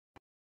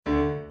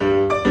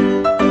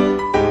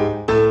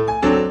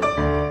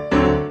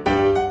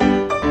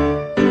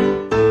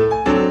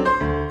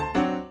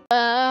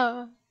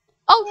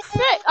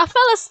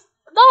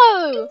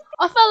No!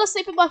 I fell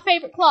asleep in my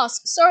favourite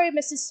class. Sorry,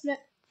 Mrs. Smith.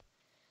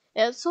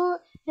 It's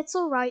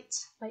alright.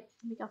 Wait,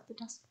 let me get off the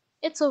desk.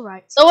 It's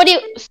alright. So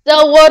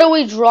what are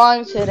we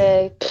drawing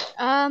today?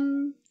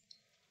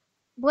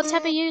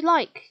 Whatever you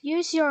like.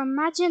 Use your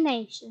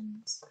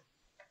imaginations.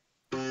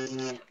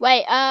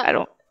 Wait, I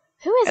don't.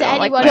 who is I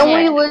don't like anyone my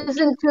here? Can we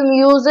listen to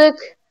music?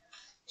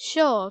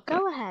 Sure,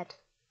 go ahead.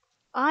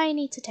 I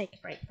need to take a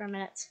break for a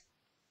minute.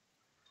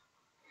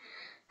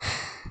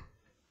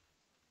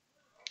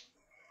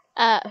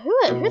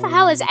 Who the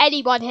hell is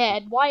anyone here?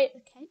 And why?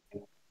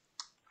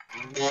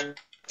 Okay.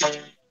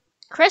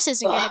 Chris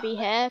isn't going to be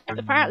here.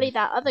 Apparently,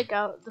 that other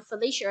girl, the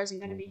Felicia, isn't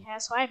going to be here.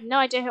 So I have no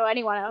idea who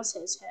anyone else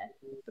is here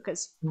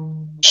because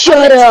Shut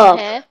Puppet's up! not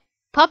here.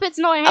 Puppet's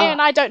not here,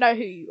 and I don't know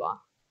who you are.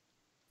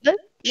 Neither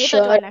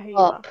do I know who you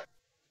are.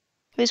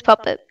 Who's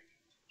Puppet?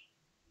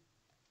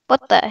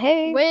 What the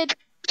heck? Weird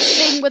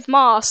thing with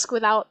mask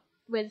with.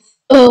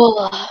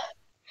 Ugh.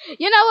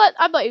 You know what?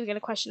 I'm not even going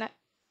to question it.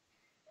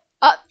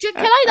 Can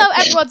I know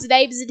everyone's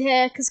names in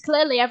here? Because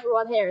clearly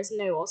everyone here is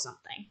new or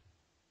something.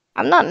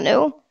 I'm not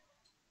new.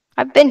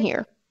 I've been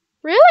here.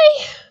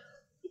 Really?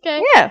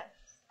 Okay. Yeah.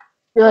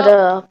 Shut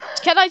up.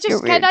 Can I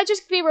You're weird.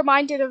 just be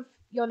reminded of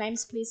your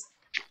names, please?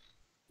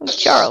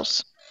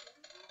 Charles.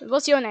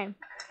 What's your name?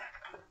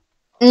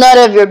 None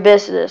of your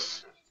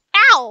business.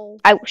 Ow!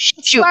 I will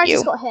shoot I you.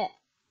 just got hit.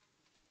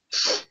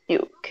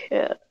 You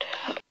kid.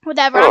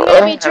 Whatever. I'm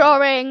going to be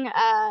drawing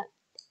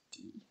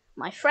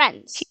my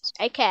friends.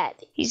 Okay.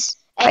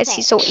 Why is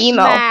he so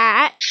emo?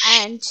 Matt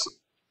and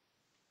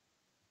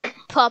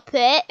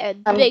Puppet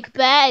and Big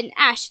Bear and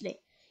Ashley.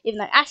 Even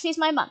though Ashley's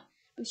my mum,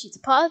 but she's a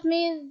part of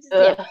me.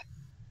 Yeah.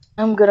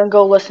 I'm gonna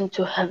go listen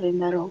to heavy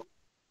metal.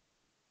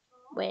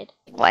 Weird.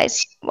 Why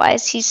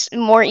is he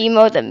more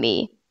emo than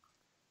me?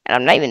 And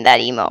I'm not even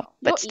that emo,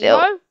 but You're still.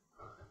 emo?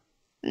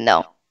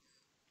 No.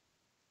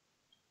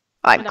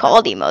 I'm Whatever.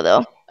 called emo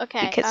though.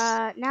 Okay.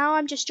 Because now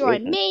I'm just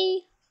drawing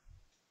me.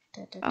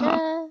 Da, da,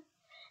 da.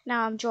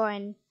 Now I'm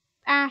drawing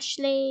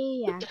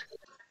Ashley and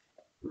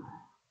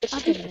I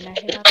don't even know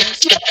who that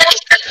is.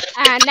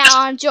 And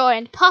now I'm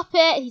drawing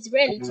Puppet. He's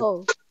really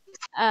tall.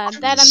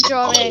 Then I'm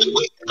drawing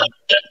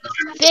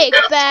Big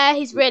Bear.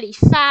 He's really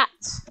fat.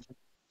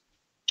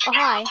 Oh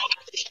hi.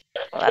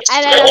 well, that's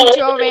And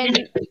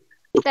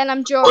then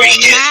I'm drawing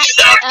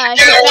Matt.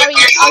 He's very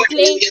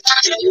ugly.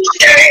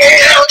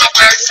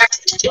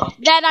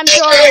 Then I'm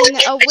drawing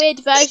a weird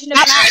version of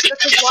Matt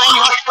because why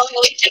not?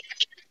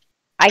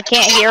 I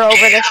can't hear over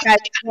this guy's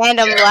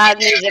random loud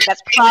music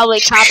that's probably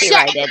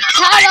copyrighted.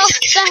 Turn off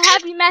the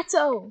heavy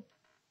metal.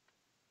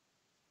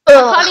 I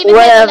can't even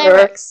hear the Whatever.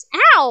 lyrics.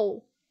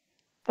 Ow!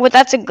 Well,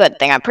 that's a good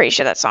thing. I'm pretty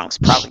sure that song's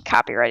probably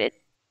copyrighted.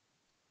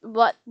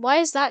 What? Why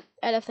is that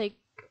anything?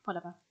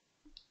 Whatever.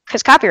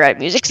 Because copyrighted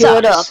music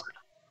Shut sucks. up.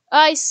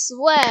 I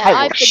swear, I will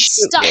I've been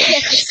shoot stuck you. here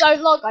for so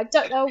long, I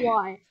don't know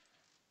why.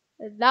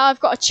 And now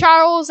I've got a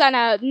Charles and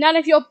a none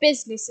of your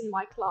business in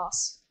my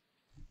class.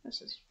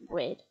 This is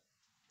weird.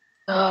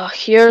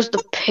 Here's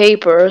the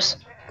papers.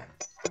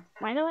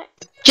 Why do I?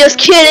 Just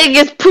kidding,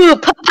 it's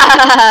poop.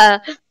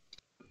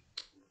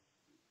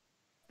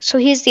 So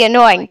he's the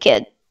annoying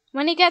kid.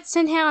 When he gets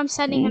in here, I'm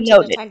sending him to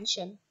Noted.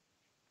 detention.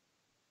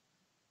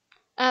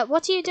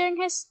 What are you doing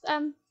here,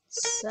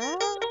 sir?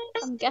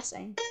 I'm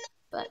guessing,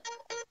 but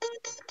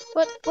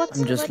what's?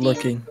 I'm just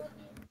looking.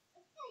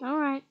 All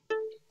right.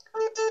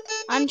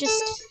 I'm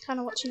just kind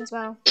of watching as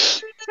well.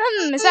 Is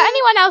there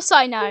anyone else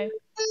I know?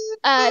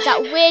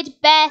 That weird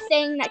bear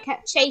thing that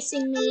kept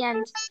chasing me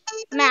and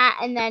Matt,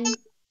 and then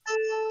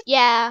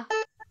yeah.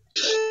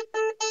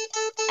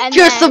 And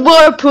Here's then, some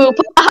more poop.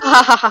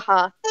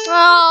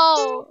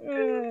 oh,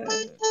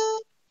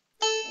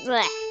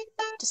 blech.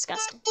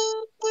 Disgusting.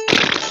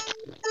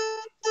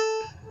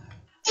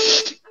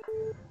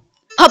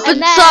 Puppets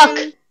And then, suck.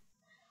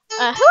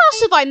 who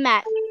else have I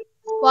met?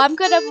 Well, I'm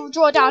gonna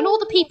draw down all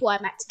the people I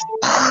met today.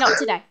 I mean, not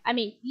today. I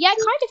mean, yeah,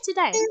 kind of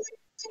today.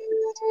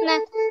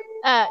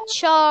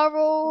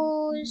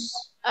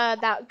 Charles,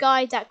 that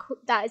guy that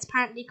is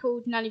apparently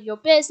called None of Your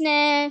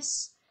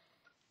Business,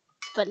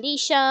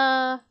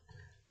 Felicia,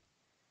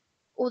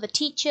 all the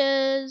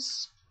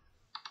teachers,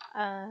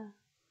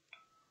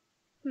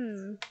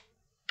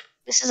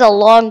 This is a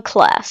long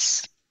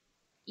class.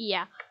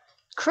 yeah,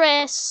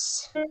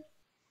 Chris,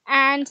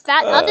 and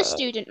that other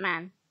student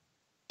man.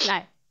 No,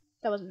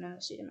 that wasn't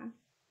another student man.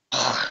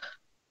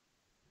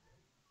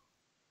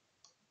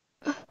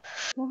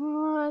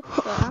 What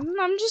the?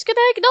 I'm just gonna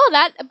ignore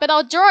that, but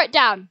I'll draw it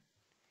down.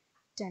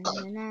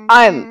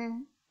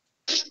 I'm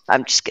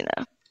just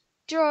gonna.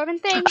 drawing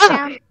things Ah,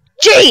 down.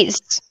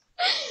 Jeez!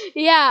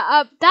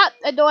 Yeah, that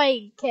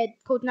annoying kid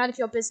called None of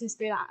Your Business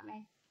threw that at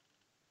me.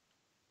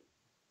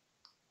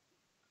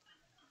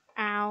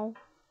 Ow.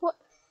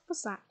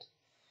 What's that?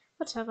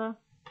 Whatever.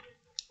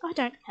 I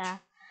don't care.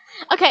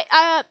 Okay,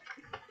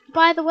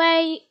 by the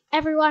way,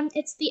 everyone,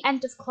 it's the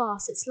end of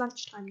class. It's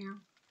lunchtime now.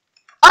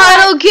 I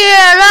don't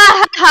care.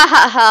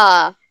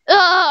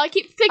 I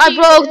keep thinking. I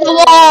broke the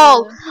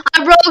wall.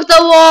 I broke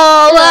the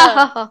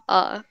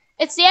wall.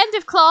 It's the end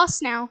of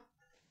class now.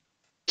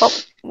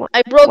 Oh, what,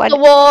 I broke the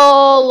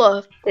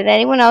wall. did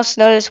anyone else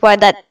notice why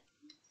that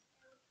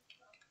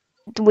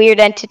weird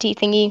entity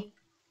thingy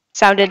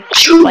sounded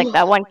like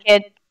that one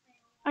kid?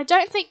 I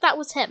don't think that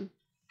was him.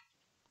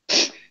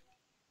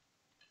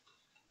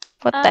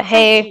 What the Thank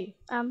hey?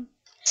 you.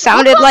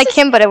 Sounded class like is-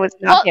 him, but it was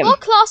not him. What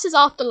class is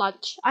after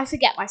lunch? I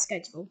forget my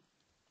schedule.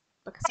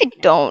 Because I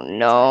don't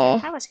know.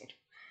 How was schedule?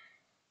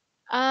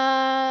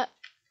 I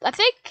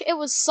think it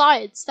was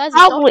science. There's a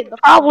dog Probably, in the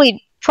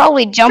front.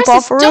 probably jump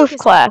Chris's off a dog roof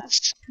is-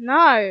 class.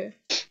 No.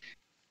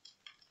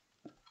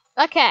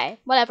 Okay,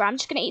 whatever. I'm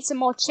just gonna eat some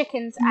more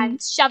chickens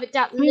and shove it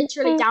down,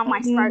 literally down my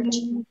throat,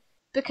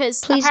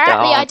 because Please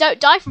apparently don't. I don't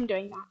die from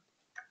doing that.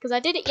 Because I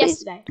did it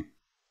Please. yesterday.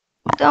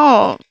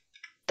 Don't.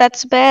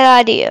 That's a bad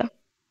idea.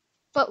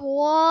 But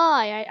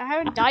why? I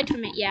haven't died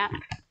from it yet.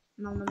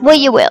 No. Well,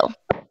 you will.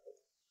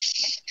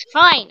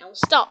 Fine, I'll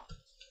stop.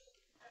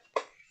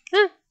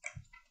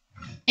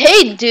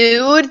 Hey,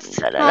 dude.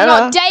 Oh,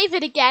 not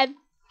David again.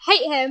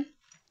 Hate him.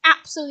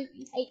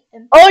 Absolutely hate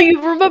him. Oh,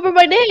 you remember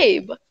my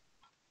name?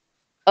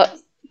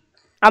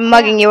 I'm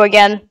mugging you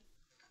again.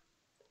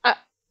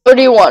 What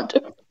do you want?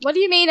 What do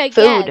you mean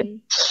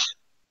again?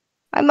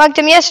 I mugged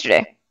him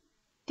yesterday.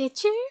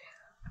 Did you?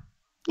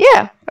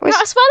 Yeah, it No, was.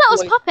 I swear that was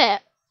Wait.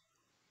 Puppet.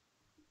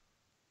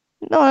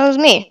 No, it was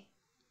me.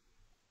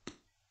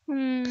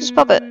 Who's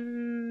Puppet?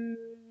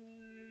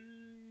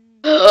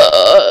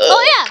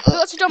 Oh yeah, we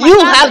got to draw my You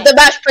family. have the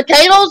mashed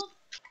potatoes?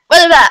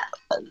 What is that?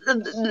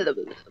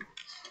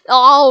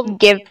 Oh,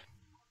 Give.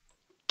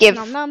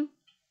 nom nom.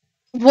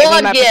 Give me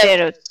One my gift.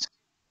 potatoes.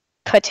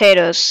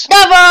 Potatoes.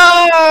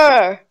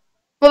 Never!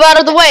 Move out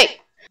of the way.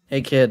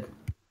 Hey kid,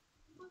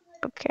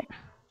 Okay.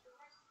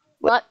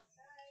 What?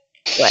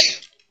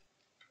 What?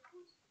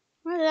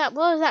 Where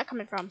was that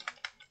coming from?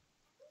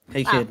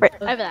 hey Ah, kid, Right,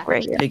 over there.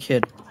 right here. hey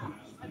kid.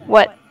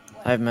 What?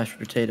 I have mashed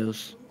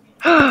potatoes.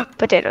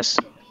 Potatoes.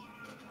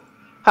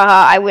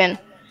 Haha, I win.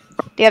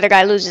 The other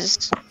guy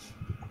loses.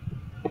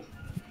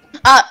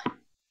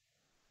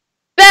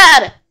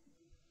 Bad!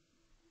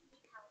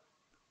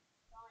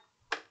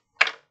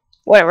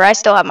 Whatever, I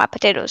still have my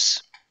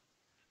potatoes.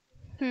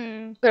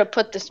 I'm gonna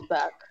put this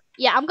back.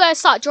 Yeah, I'm gonna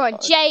start drawing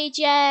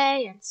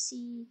JJ and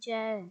CJ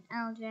and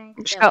LJ.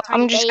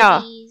 I'm just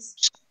gonna-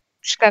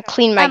 Just gotta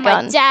clean my and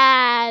gun. my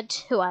dad,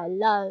 who I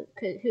love,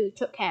 who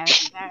took care of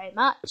me very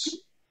much.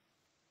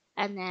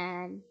 And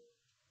then,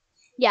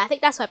 yeah, I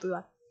think that's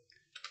everyone.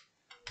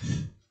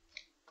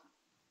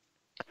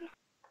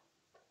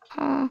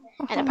 And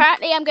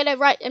apparently, I'm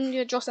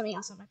gonna draw something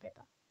else on my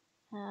paper.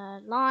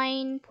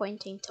 Line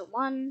pointing to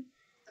one,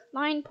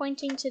 line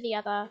pointing to the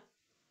other.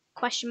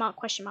 Question mark,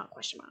 question mark,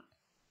 question mark.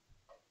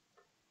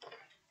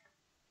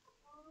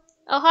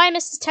 Oh, hi,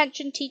 Mrs.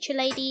 Tension Teacher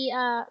Lady,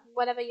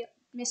 whatever you,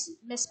 Miss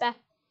Beth,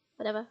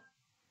 whatever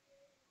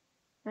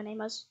her name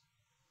was.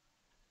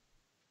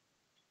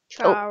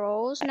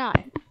 Charles, no.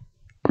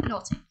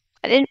 Naughty.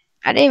 I didn't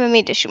even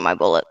mean to shoot my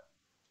bullet.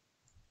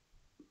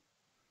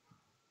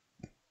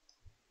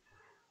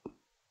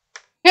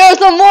 Here's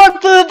some more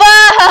poop!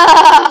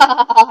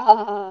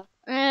 Ah!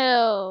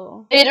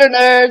 Ew. Later,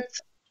 nerds.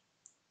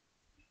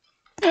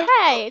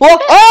 Hey, Whoa,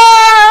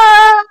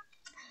 ah!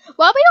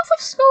 were we off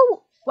of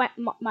school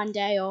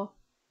Monday or?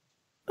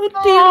 Oh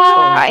dear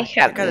Lord. I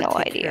have gotta no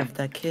take idea. care of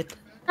that kid.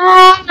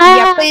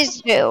 Yeah,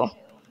 please do.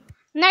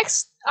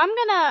 Next, I'm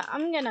gonna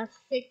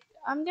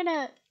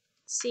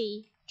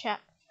check.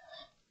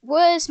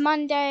 Was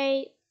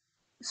Monday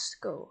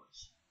school?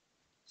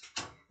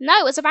 No,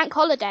 it was a bank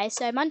holiday,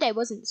 so Monday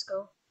wasn't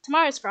school.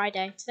 Tomorrow's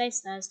Friday. Today's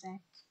Thursday.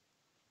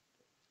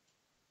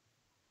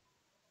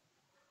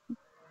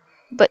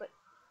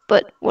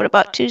 But what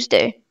about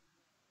Tuesday?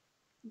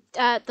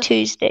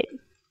 Tuesday.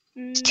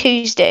 It's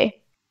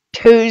Tuesday.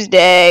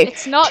 Tuesday.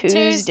 It's not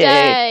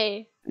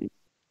Tuesday.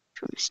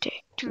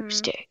 Tuesday.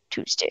 Tuesday.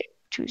 Tuesday.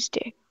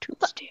 Tuesday.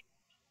 Tuesday.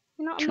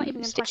 You know, I'm not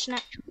even gonna Tuesday. question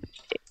it.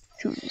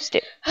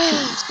 Tuesday.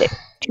 Tuesday.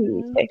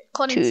 Tuesday.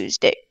 Collins.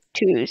 Tuesday.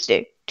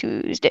 Tuesday.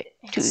 Tuesday.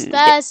 It's Tuesday.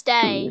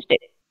 Thursday. Tuesday.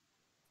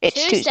 It's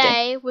Tuesday.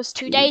 Tuesday was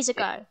 2 days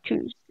ago.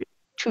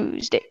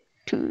 Tuesday.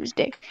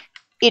 Tuesday.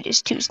 It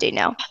is Tuesday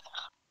now.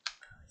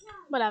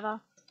 Whatever.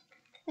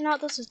 You know,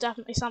 this is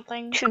definitely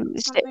something.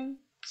 Tuesday.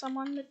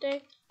 Someone would do.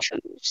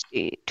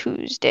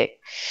 Tuesday.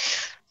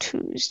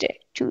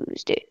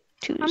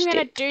 I'm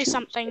gonna do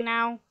something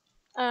now.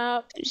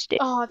 Tuesday.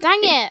 Oh, dang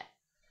it!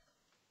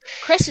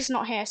 Chris is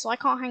not here, so I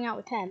can't hang out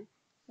with him.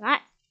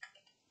 That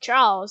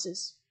Charles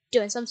is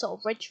doing some sort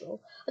of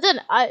ritual.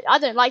 I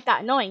don't like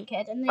that annoying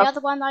kid, and the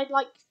other one I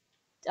like.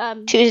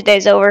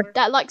 Tuesday's over.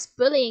 That likes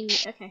bullying.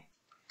 Okay.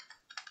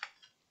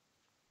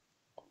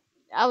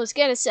 I was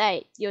gonna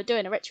say you're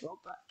doing a ritual,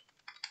 but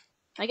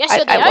I guess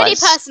you're the I only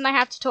was. person I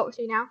have to talk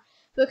to now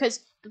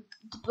because the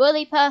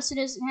bully person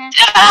isn't here.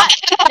 That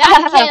kid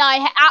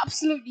I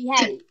absolutely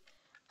hate.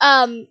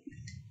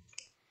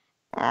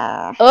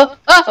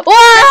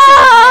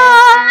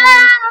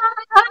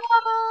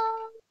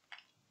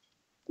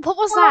 What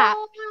was that?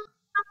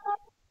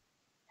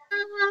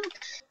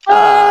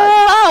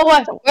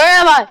 Where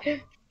am I?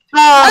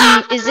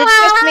 Is it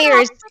just me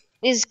or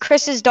is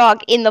Chris's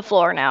dog in the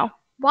floor now?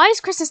 Why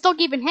is Chris's dog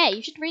even here?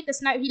 You should read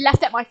this note he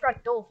left at my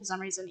front door for some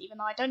reason, even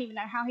though I don't even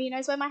know how he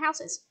knows where my house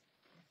is.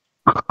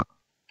 Why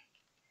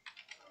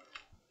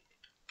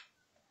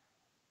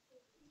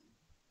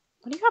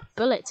do you have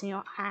bullets in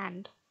your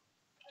hand?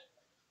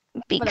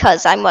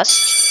 Because I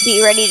must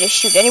be ready to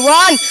shoot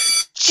anyone.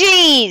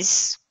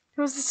 Jeez!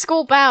 It was the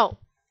school bell.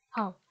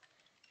 Oh.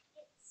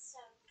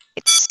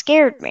 It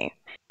scared me.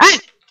 Ah!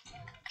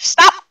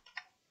 Stop!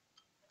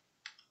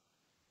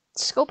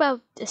 School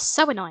bell is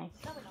so annoying.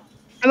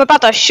 I'm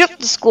about to shoot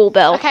the school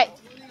bell. Okay,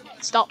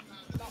 stop.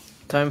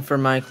 Time for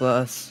my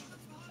class.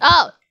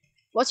 Oh,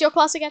 what's your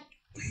class again?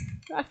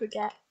 I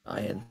forget.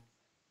 Ian.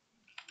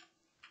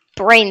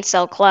 Brain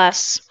cell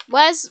class.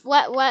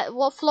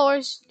 What floor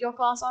is your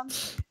class on?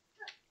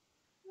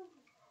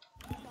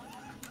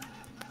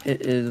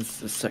 It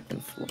is the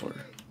second floor.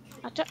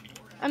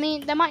 I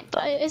mean, there might.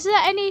 Is there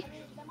any?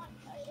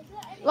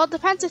 Well, it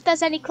depends if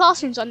there's any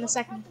classrooms on the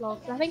second floor.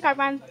 'Cause I think I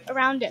ran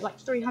around it like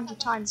 300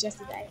 times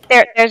yesterday.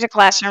 There's a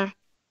classroom.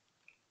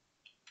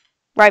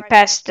 Right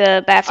past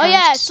the bathroom. Oh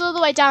yeah, it's all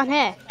the way down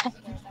here.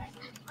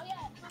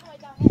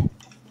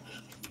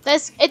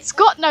 It's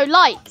got no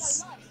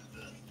lights.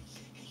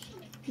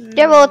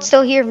 Yeah, well, it's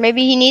still here.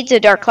 Maybe he needs a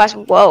dark class.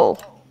 Whoa.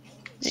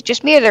 Is it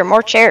just me or are there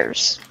more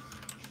chairs?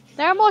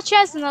 There are more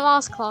chairs in the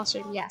last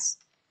classroom, yes.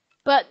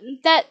 But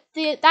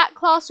that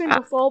classroom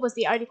before was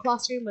the only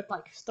classroom with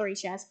like 3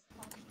 chairs.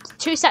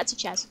 2 sets of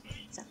chairs.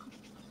 Exactly.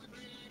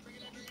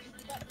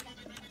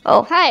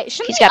 Oh, Hey,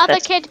 shouldn't he's the got other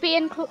this. kid be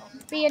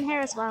in here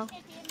as well?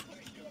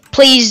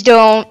 Please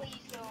don't.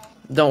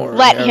 Don't worry.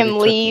 Let I already him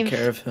took leave.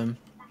 care of him.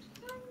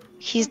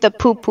 He's the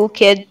poo-poo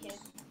kid.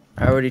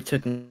 I already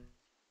took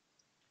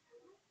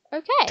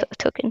Okay.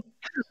 Token.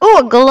 Oh,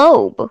 a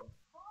globe.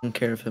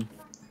 care of him.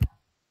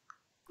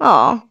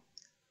 Aw.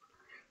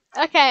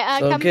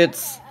 Okay,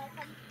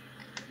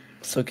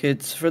 So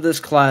kids, for this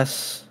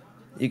class,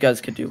 you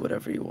guys can do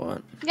whatever you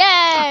want.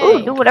 Yay!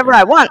 Ooh, do whatever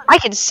I want. I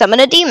can summon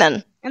a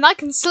demon. And I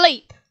can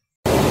sleep.